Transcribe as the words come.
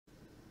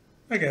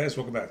Hi guys,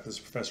 welcome back. This is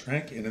Professor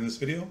Hank, and in this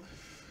video,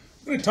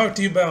 I'm going to talk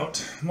to you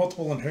about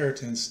multiple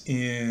inheritance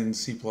in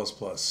C++.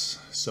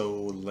 So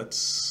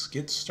let's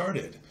get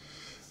started.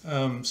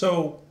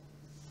 Multiple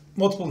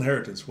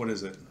inheritance, what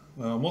is it?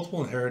 Well,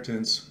 multiple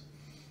inheritance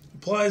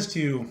applies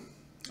to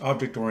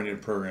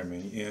object-oriented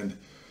programming, and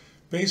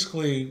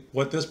basically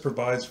what this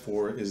provides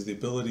for is the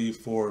ability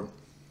for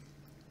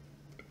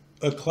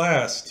a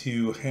class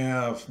to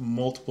have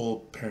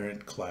multiple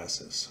parent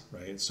classes,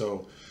 right?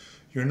 So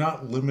you're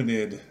not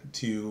limited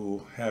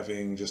to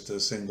having just a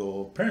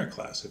single parent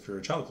class if you're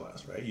a child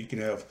class, right? You can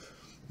have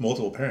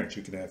multiple parents.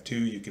 You can have 2,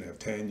 you can have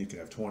 10, you can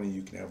have 20,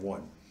 you can have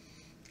 1.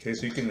 Okay,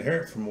 so you can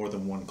inherit from more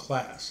than one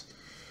class.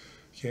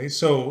 Okay,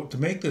 so to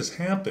make this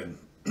happen,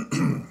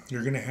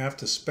 you're going to have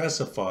to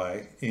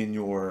specify in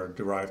your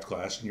derived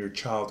class, in your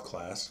child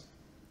class,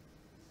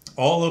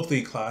 all of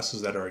the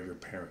classes that are your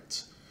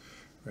parents,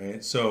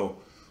 right? So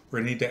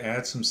we're going to need to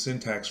add some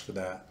syntax for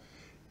that.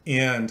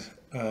 And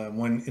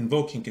when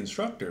invoking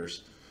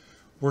constructors,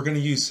 we're going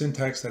to use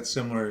syntax that's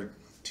similar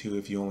to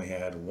if you only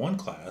had one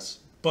class,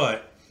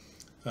 but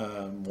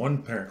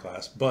one parent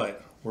class,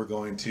 but we're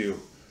going to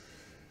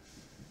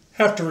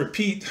have to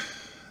repeat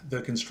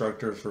the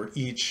constructor for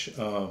each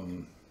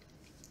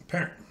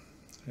parent,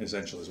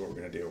 essentially is what we're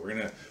going to do. We're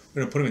going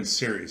to put them in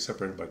series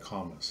separated by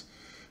commas.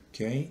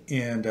 Okay,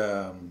 and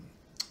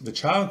the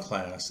child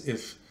class,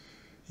 if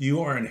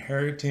you are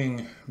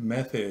inheriting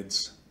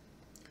methods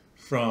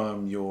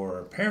from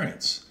your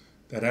parents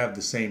that have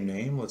the same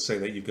name, let's say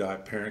that you've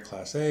got parent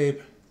class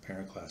A,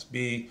 parent class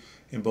B,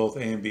 and both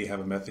A and B have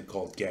a method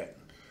called get,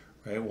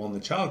 right? Well, in the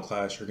child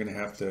class, you're going to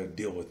have to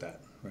deal with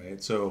that,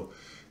 right? So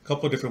a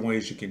couple of different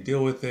ways you can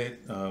deal with it.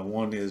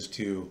 One is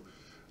to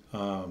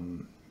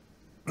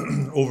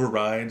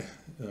override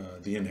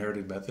the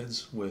inherited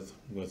methods with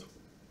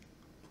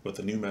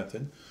a new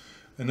method.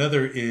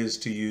 Another is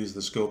to use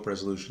the scope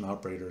resolution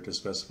operator to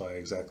specify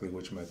exactly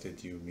which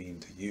method you mean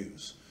to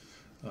use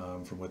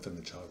from within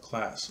the child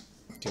class.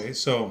 Okay,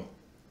 so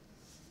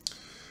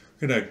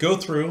we're going to go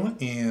through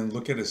and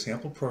look at a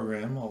sample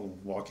program. I'll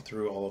walk you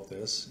through all of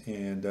this,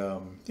 and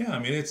yeah, I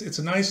mean it's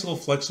a nice little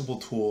flexible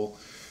tool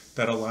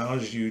that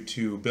allows you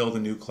to build a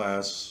new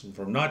class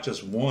from not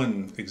just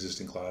one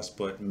existing class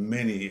but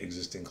many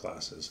existing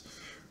classes.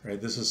 Right?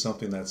 This is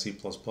something that C++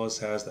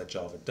 has that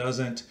Java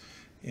doesn't,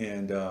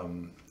 and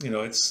you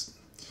know, it's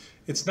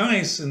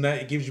nice in that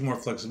it gives you more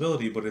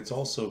flexibility, but it's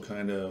also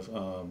kind of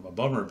a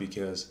bummer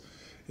because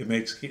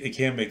it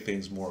can make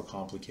things more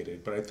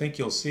complicated. But I think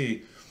you'll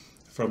see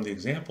from the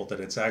example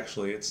that it's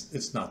actually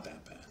it's not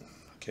that bad.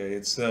 Okay,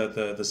 it's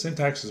the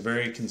syntax is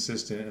very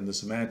consistent and the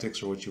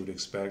semantics are what you would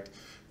expect,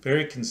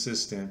 very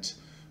consistent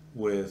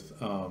with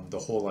the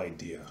whole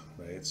idea,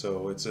 right?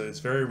 So it's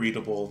very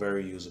readable,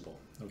 very usable.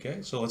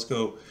 Okay, so let's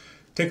go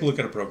take a look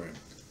at a program.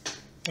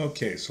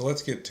 Okay, so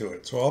let's get to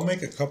it. So I'll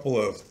make a couple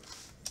of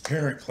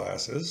parent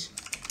classes.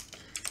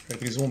 Right,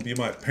 these won't be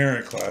my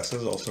parent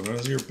classes, also known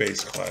as your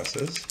base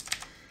classes.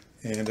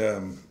 And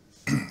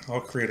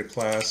I'll create a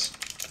class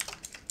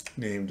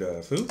named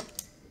foo,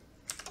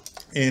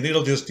 and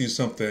it'll just do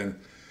something,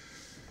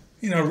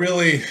 you know,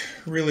 really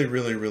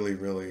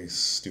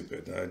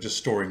stupid, just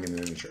storing an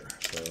integer.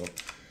 So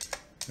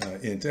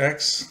int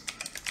x,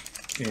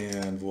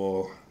 and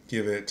we'll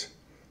give it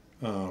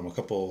a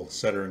couple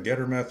setter and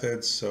getter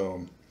methods.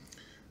 So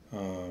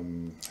how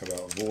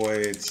about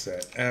void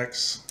set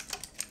x,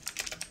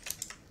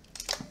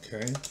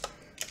 okay,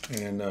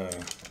 and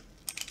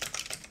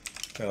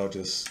that'll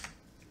just,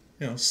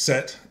 you know,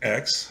 set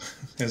x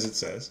as it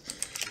says,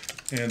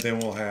 and then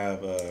we'll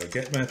have a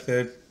get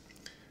method,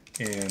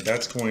 and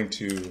that's going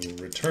to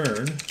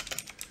return,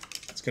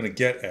 it's going to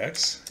get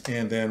x,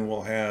 and then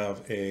we'll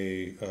have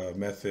a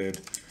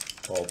method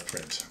called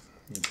print.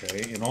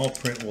 Okay, and all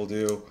print will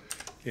do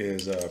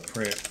is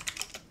print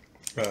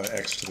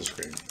x to the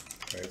screen.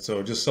 Right,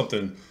 so just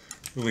something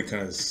really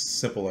kind of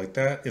simple like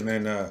that, and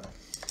then we'll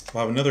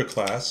have another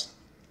class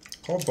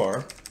called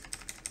bar.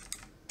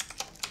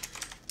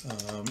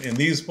 And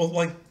these, well,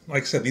 like I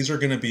said, these are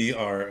going to be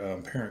our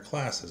parent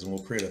classes, and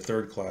we'll create a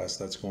third class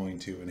that's going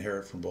to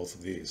inherit from both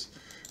of these.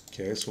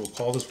 Okay, so we'll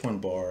call this one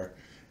bar,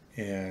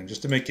 and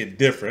just to make it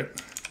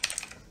different,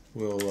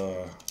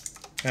 we'll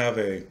have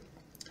a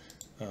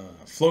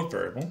float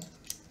variable,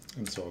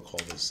 and so I'll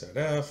call this set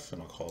f,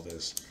 and I'll call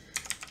this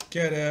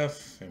get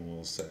f, and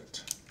we'll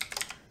set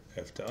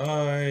f to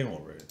I, and we'll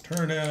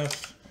return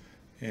f,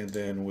 and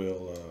then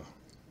we'll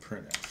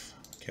print f.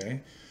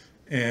 Okay.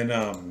 And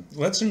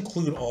let's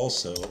include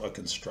also a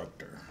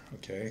constructor,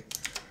 okay?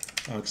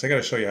 Because I got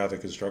to show you how the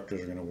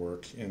constructors are going to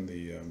work in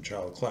the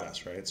child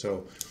class, right?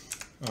 So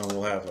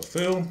we'll have a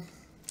foo,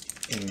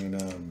 and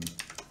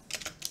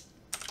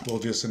we'll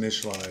just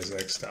initialize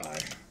x to I,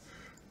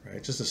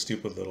 right? Just a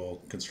stupid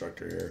little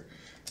constructor here.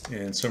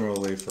 And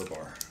similarly for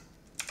bar.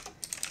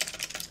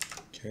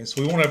 Okay,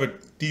 so we won't have a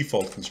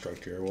default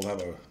constructor here. We'll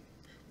have a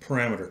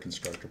parameter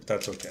constructor, but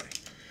that's okay.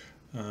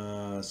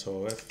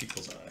 So f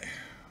equals I.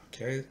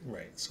 Okay,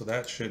 right, so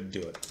that should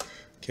do it.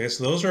 Okay,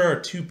 so those are our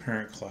two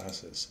parent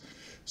classes.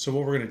 So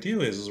what we're going to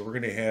do is we're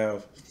going to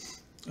have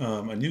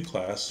a new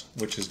class,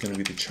 which is going to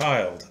be the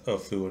child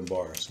of foo and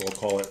bar. So we'll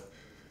call it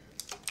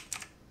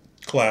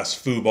class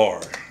foo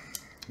bar.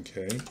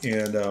 Okay,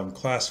 and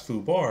class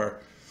foo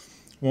bar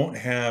won't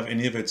have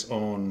any of its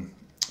own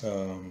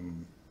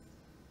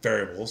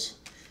variables.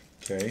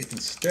 Okay,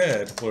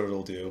 instead what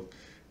it'll do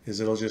is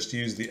it'll just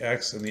use the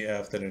x and the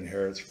f that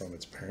inherits from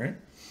its parent.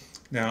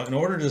 Now, in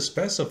order to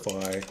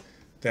specify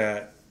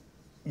that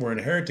we're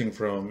inheriting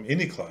from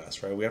any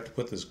class, right, we have to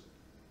put this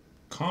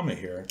comma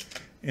here,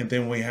 and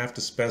then we have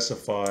to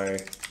specify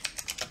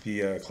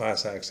the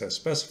class access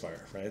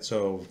specifier, right?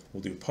 So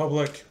we'll do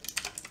public,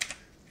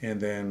 and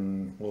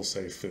then we'll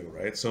say foo,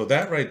 right? So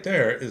that right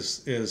there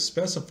is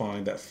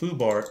specifying that foo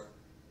bar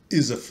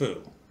is a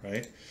foo,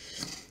 right?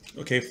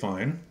 Okay,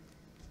 fine.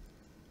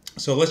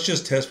 So let's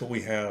just test what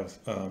we have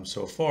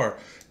so far.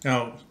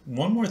 Now,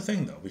 one more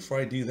thing though, before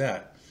I do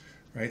that,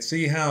 right?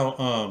 See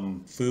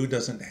how foo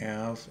doesn't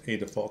have a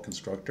default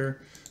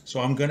constructor? So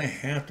I'm gonna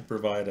have to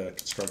provide a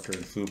constructor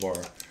in foo bar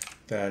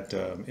that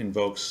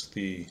invokes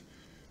the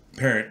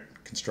parent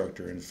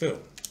constructor in foo.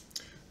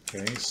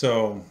 Okay,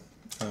 so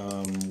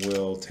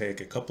we'll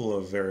take a couple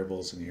of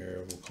variables in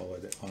here. We'll call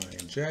it I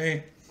and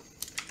j,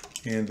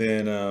 and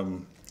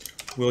then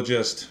we'll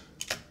just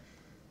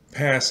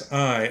pass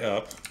I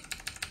up.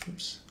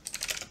 Oops.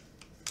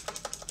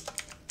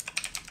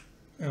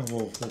 And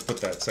we'll put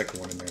that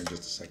second one in there in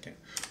just a second.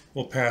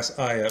 We'll pass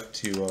I up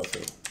to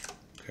foo.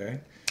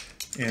 Okay,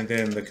 and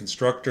then the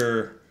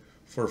constructor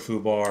for foo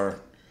bar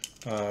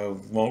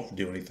won't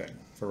do anything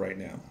for right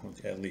now,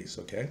 okay, at least.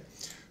 Okay,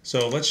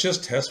 so let's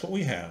just test what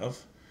we have.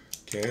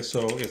 Okay,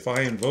 so if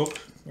I invoke,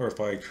 or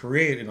if I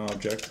create an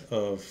object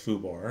of foo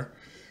bar,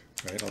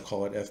 right, I'll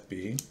call it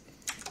FB.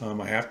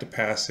 I have to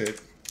pass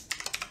it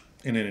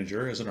an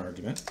integer as an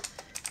argument.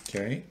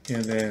 Okay,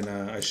 and then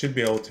I should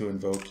be able to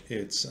invoke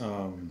its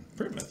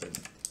print method,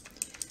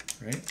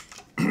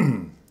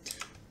 right?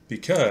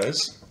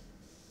 Because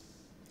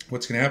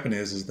what's going to happen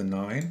is the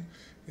 9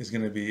 is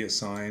going to be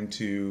assigned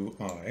to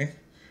I,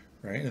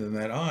 right? And then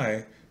that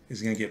I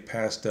is going to get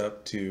passed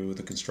up to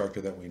the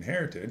constructor that we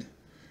inherited,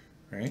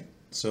 right?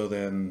 So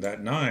then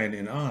that 9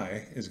 in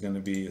I is going to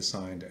be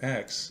assigned to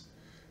X,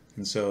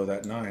 and so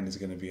that 9 is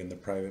going to be in the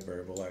private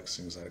variable X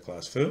inside of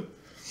class foo.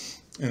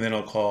 And then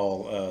I'll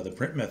call the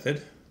print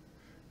method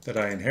that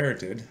I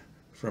inherited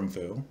from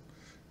foo,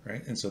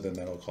 right? And so then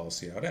that'll call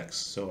cout X.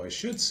 So I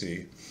should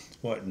see,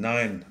 what,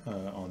 9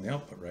 on the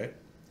output, right?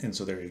 And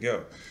so there you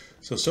go.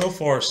 So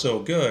far so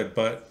good,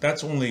 but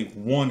that's only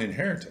one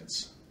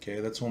inheritance. Okay,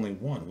 that's only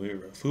one.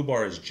 Foo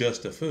bar is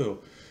just a foo.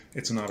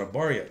 It's not a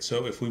bar yet.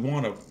 So if we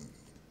want to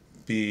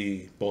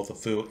be both a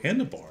foo and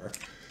a bar,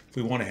 if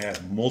we want to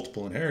have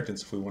multiple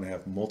inheritance, if we want to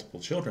have multiple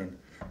children,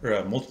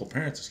 or multiple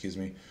parents, excuse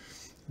me,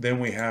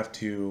 then we have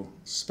to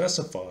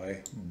specify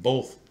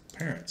both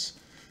parents.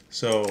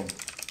 So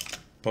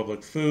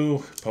public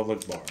foo,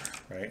 public bar,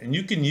 right? And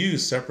you can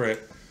use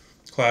separate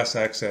class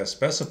access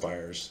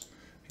specifiers.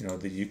 You know,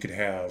 that you could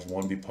have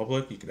one be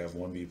public, you could have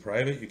one be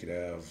private, you could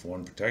have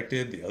one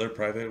protected, the other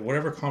private,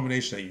 whatever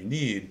combination that you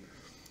need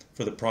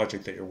for the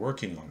project that you're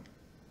working on.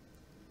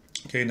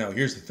 Okay, now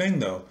here's the thing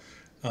though.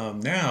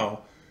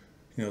 Now,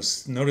 you know,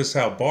 notice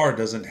how bar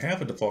doesn't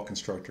have a default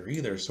constructor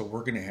either, so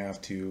we're going to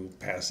have to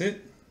pass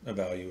it a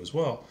value as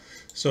well.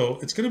 So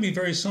it's going to be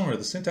very similar.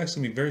 The syntax is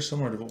going to be very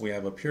similar to what we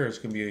have up here. It's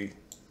going to be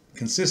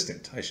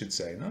consistent, I should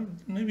say.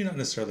 Maybe not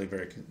necessarily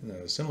very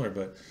similar,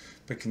 but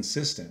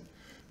consistent.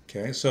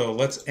 Okay, so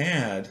let's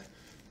add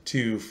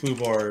to foo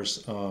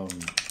bar's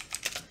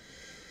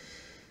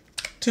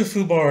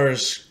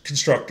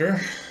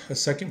constructor a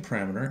second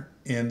parameter,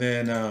 and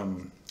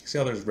then see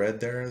how there's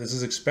red there? This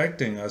is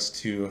expecting us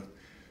to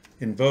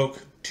invoke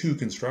two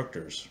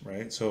constructors,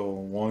 right? So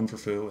one for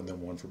foo and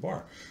then one for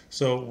bar.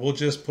 So we'll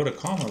just put a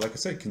comma, like I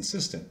said,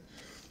 consistent,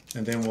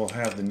 and then we'll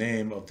have the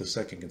name of the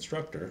second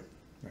constructor,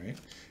 right?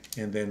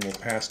 And then we'll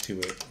pass to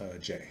it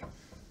j.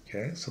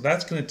 Okay, so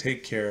that's going to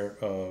take care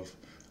of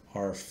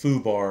our foo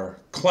bar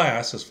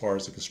class as far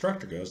as the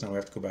constructor goes. Now we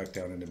have to go back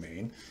down into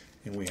main,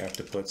 and we have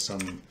to put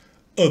some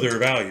other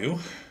value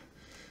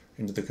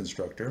into the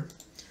constructor.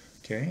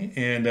 Okay,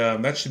 and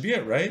that should be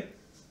it, right?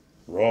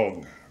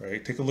 Wrong,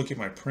 right? Take a look at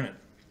my print.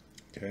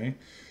 Okay, it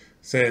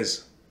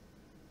says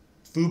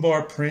foo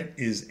bar print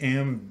is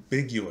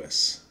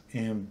ambiguous.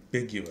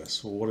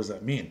 Ambiguous. Well, what does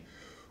that mean?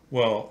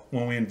 Well,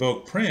 when we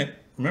invoke print,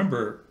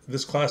 remember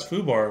this class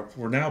foo bar,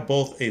 we're now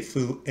both a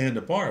foo and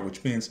a bar,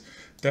 which means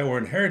that we're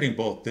inheriting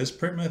both this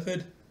print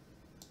method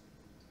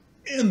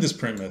and this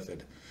print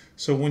method.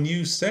 So when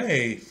you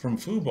say from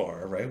foo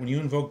bar, right, when you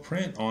invoke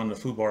print on the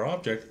foo bar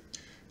object,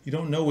 you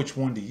don't know which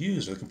one to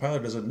use, or the compiler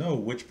doesn't know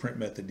which print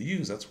method to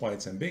use. That's why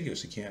it's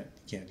ambiguous. You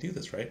can't do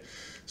this, right?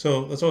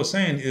 So that's what I was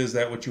saying, is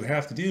that what you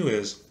have to do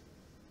is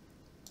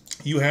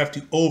you have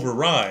to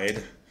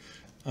override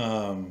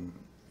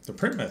the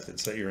print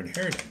methods that you're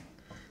inheriting,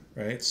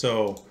 right?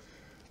 So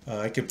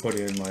I could put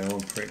in my own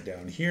print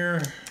down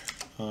here,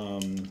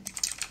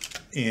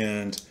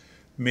 and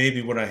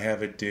maybe what I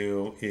have it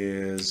do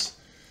is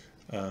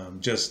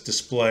just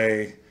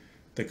display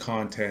the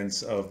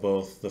contents of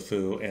both the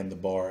foo and the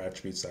bar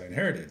attributes that I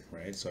inherited,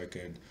 right? So I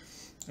could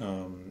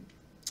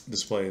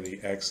display the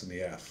x and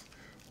the f.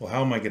 Well,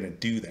 how am I going to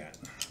do that?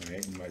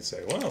 Right? You might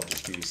say, well,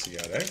 just do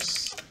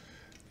cout(x)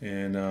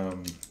 and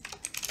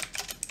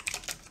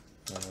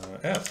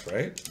f,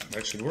 right?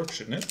 That should work,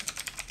 shouldn't it?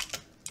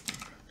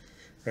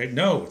 Right?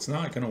 No, it's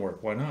not going to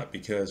work. Why not?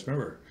 Because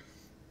remember,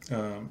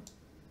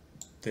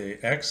 the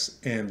x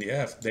and the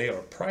f, they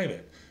are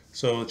private.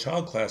 So the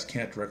child class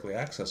can't directly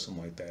access them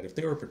like that. If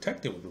they were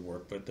protected, it would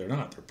work, but they're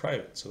not. They're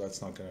private, so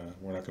that's not gonna.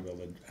 We're not gonna be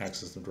able to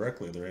access them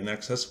directly. They're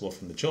inaccessible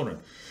from the children.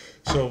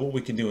 So what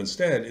we can do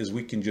instead is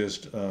we can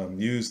just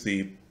use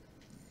the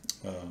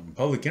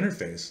public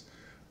interface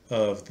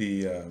of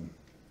the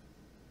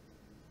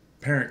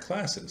parent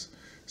classes.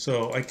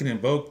 So I can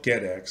invoke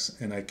getX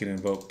and I can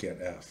invoke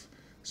getF.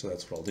 So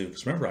that's what I'll do.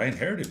 Because remember, I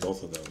inherited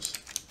both of those.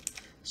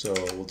 So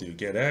we'll do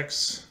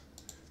getX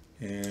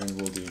and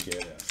we'll do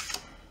getF.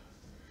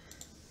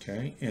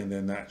 Okay, and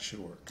then that should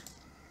work.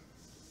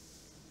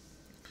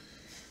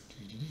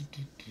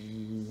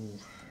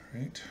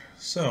 Right,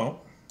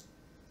 so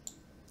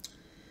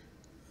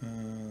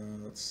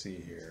let's see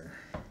here.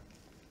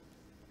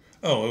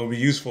 Oh, it would be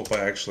useful if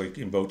I actually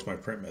invoked my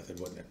print method,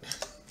 wouldn't it?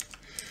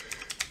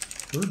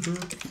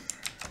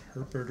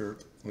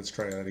 Herp. Let's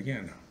try that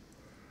again.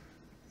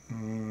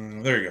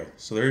 There you go.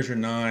 So there's your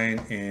 9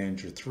 and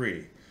your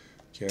 3.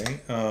 Okay,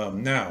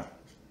 now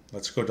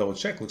let's go double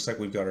check. Looks like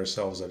we've got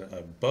ourselves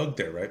a bug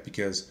there, right?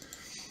 Because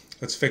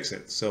let's fix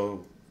it.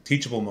 So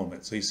teachable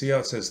moment. So you see how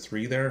it says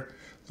 3 there?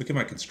 Look at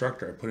my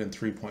constructor. I put in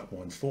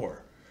 3.14,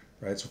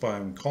 right? So if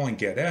I'm calling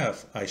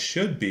getF, I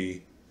should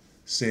be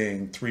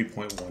saying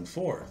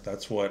 3.14.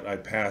 That's what I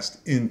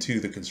passed into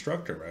the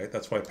constructor, right?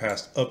 That's why I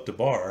passed up to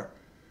bar,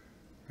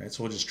 right?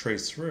 So we'll just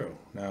trace through.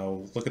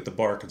 Now look at the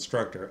bar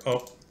constructor.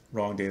 Oh,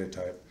 wrong data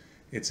type.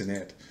 It's an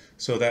int.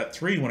 So that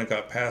 3, when it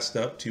got passed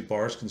up to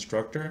bar's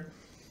constructor,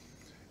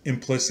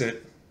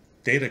 implicit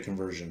data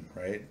conversion,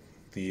 right?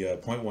 The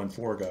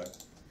 0.14 got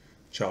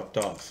chopped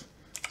off.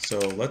 So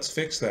let's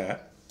fix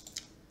that.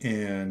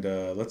 And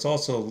let's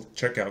also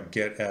check out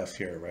getF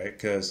here, right?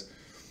 Because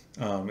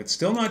it's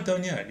still not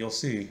done yet. You'll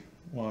see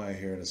why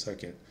here in a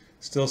second. It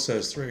still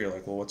says 3. You're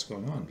like, well, what's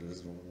going on?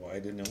 Why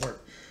didn't it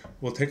work?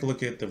 We'll take a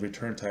look at the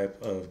return type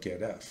of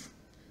getF.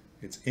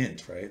 It's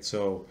int, right?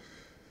 So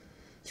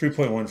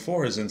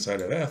 3.14 is inside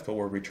of f, but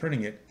we're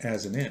returning it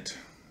as an int.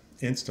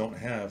 Ints don't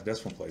have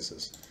decimal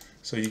places.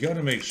 So you got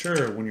to make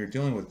sure when you're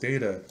dealing with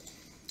data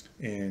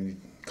in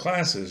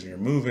classes, you're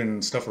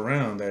moving stuff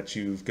around, that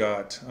you've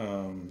got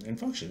in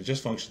functions,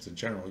 just functions in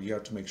general, you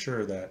have to make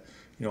sure that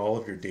all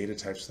of your data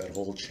types, that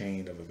whole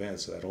chain of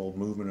events, that whole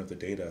movement of the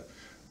data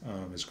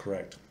is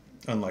correct,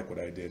 unlike what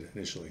I did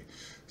initially.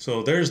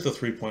 So there's the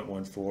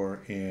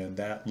 3.14, and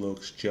that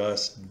looks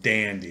just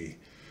dandy.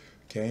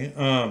 Okay.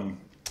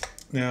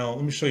 Now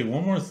let me show you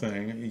one more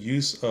thing,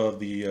 use of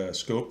the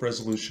scope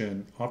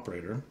resolution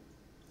operator.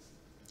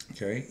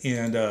 Okay,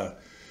 and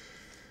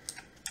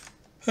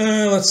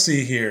let's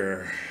see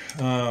here.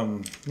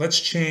 Let's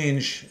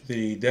change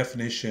the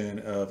definition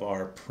of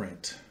our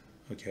print.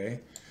 Okay,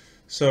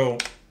 so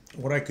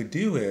what I could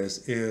do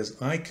is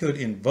I could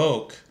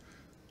invoke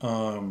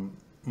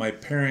my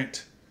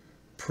parent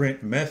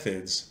print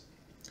methods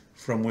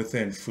from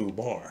within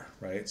foobar,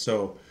 right?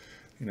 So,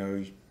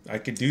 I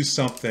could do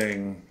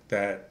something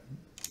that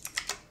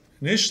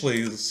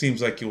initially seems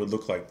like it would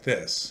look like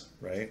this,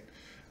 right?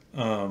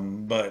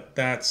 But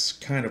that's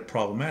kind of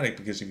problematic,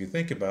 because if you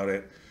think about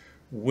it,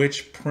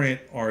 which print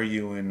are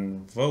you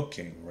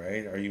invoking,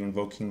 right? Are you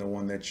invoking the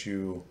one that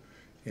you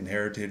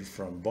inherited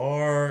from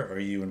bar? Are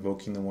you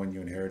invoking the one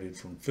you inherited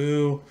from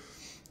foo?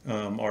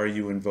 Are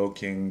you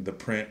invoking the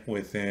print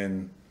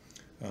within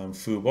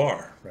foo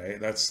bar, right?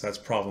 That's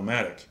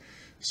problematic.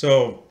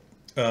 So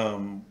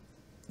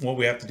what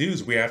we have to do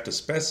is we have to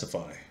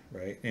specify,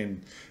 right?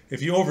 And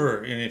if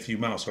you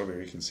mouse over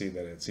here, you can see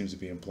that it seems to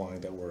be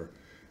implying that we're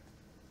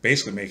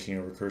basically making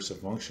a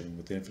recursive function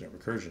with infinite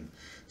recursion.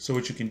 So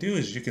what you can do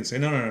is you can say,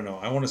 no,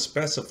 I want to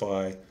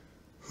specify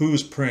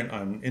whose print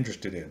I'm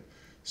interested in.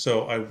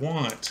 So I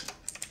want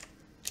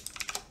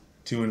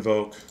to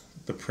invoke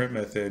the print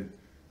method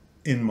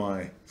in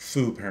my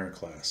foo parent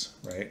class,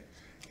 right?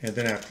 And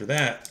then after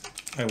that,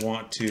 I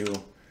want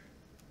to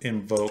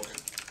invoke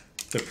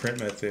the print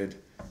method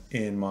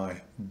in my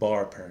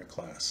bar parent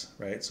class,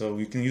 right? So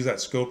we can use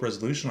that scope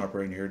resolution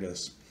operator here to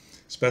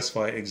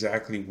specify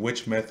exactly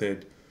which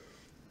method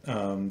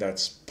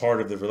that's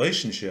part of the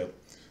relationship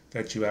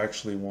that you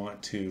actually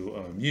want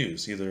to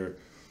use, either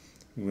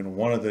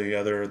one of the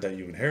other that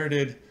you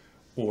inherited,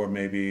 or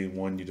maybe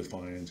one you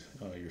defined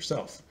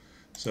yourself.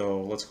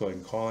 So let's go ahead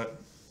and call it,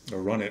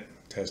 or run it,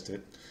 test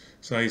it.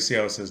 So now you see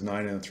how it says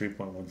 9 and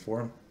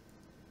 3.14.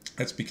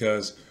 That's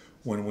because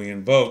when we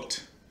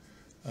invoked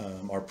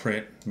our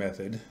print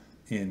method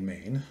in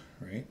main,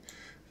 right,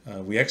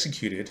 we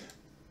executed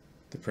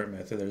the print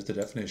method. There's the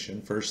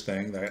definition. First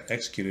thing that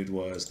executed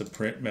was the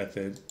print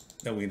method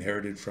that we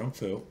inherited from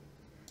foo,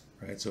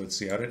 right? So it's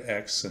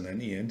cout(x) and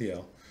then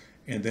endl.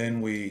 and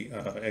then we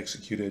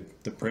executed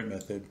the print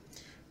method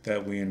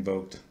that we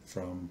invoked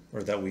from,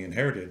 or that we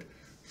inherited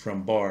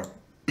from bar,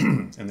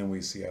 and then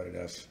we see out at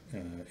F,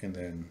 and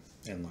then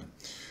end line.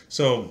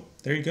 So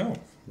there you go,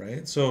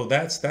 right? So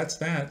that's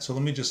that. So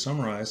let me just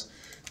summarize.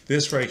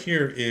 This right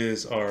here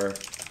is our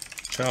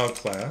child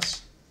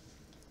class.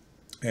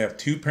 I have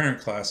two parent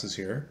classes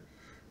here,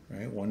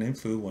 right? One named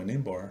foo, one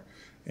named bar.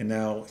 And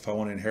now if I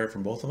want to inherit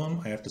from both of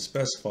them, I have to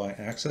specify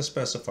access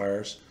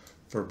specifiers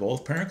for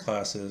both parent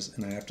classes,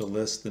 and I have to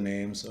list the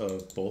names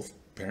of both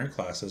parent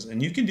classes.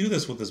 And you can do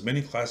this with as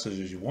many classes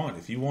as you want.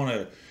 If you want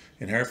to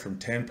inherit from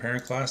 10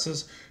 parent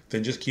classes,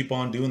 then just keep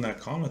on doing that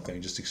comma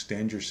thing. Just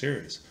extend your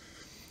series.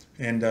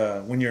 And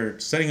when you're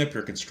setting up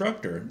your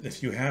constructor,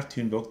 if you have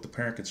to invoke the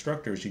parent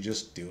constructors, you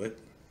just do it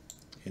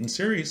in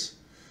series.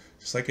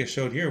 Just like I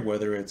showed here,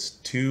 whether it's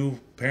 2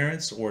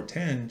 parents or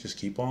 10, just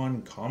keep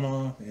on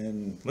comma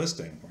and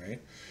listing,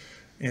 right?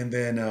 And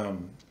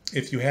then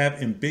if you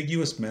have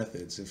ambiguous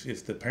methods,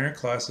 if the parent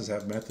classes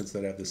have methods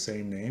that have the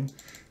same name,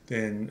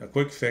 then a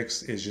quick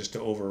fix is just to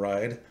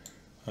override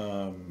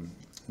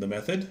the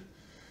method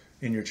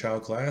in your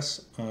child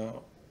class,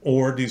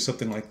 or do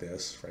something like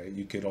this, right?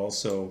 You could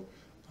also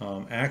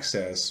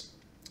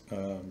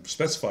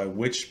specify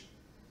which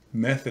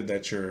method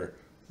that you're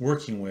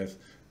working with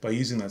by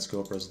using that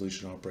scope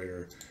resolution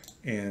operator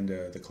and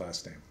the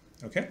class name.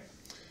 Okay?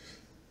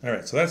 All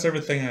right, so that's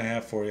everything I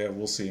have for you.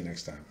 We'll see you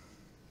next time.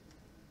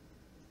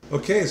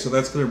 Okay, so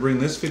that's going to bring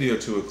this video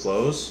to a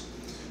close.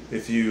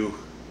 If you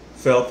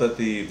felt that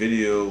the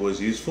video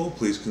was useful,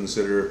 please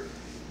consider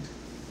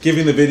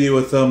giving the video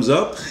a thumbs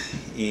up.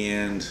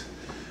 And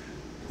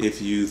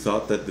if you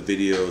thought that the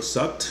video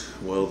sucked,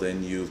 well,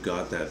 then you've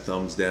got that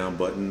thumbs down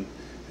button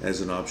as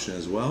an option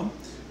as well.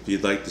 If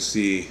you'd like to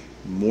see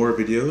more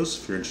videos,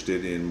 if you're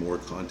interested in more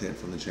content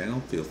from the channel,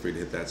 feel free to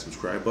hit that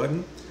subscribe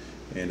button.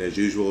 And as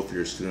usual, if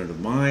you're a student of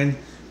mine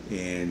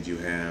and you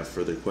have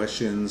further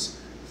questions,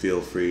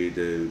 feel free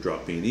to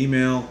drop me an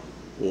email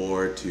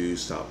or to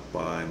stop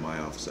by my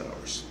office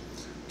hours.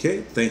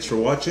 Okay, thanks for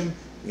watching,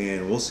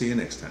 and we'll see you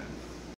next time.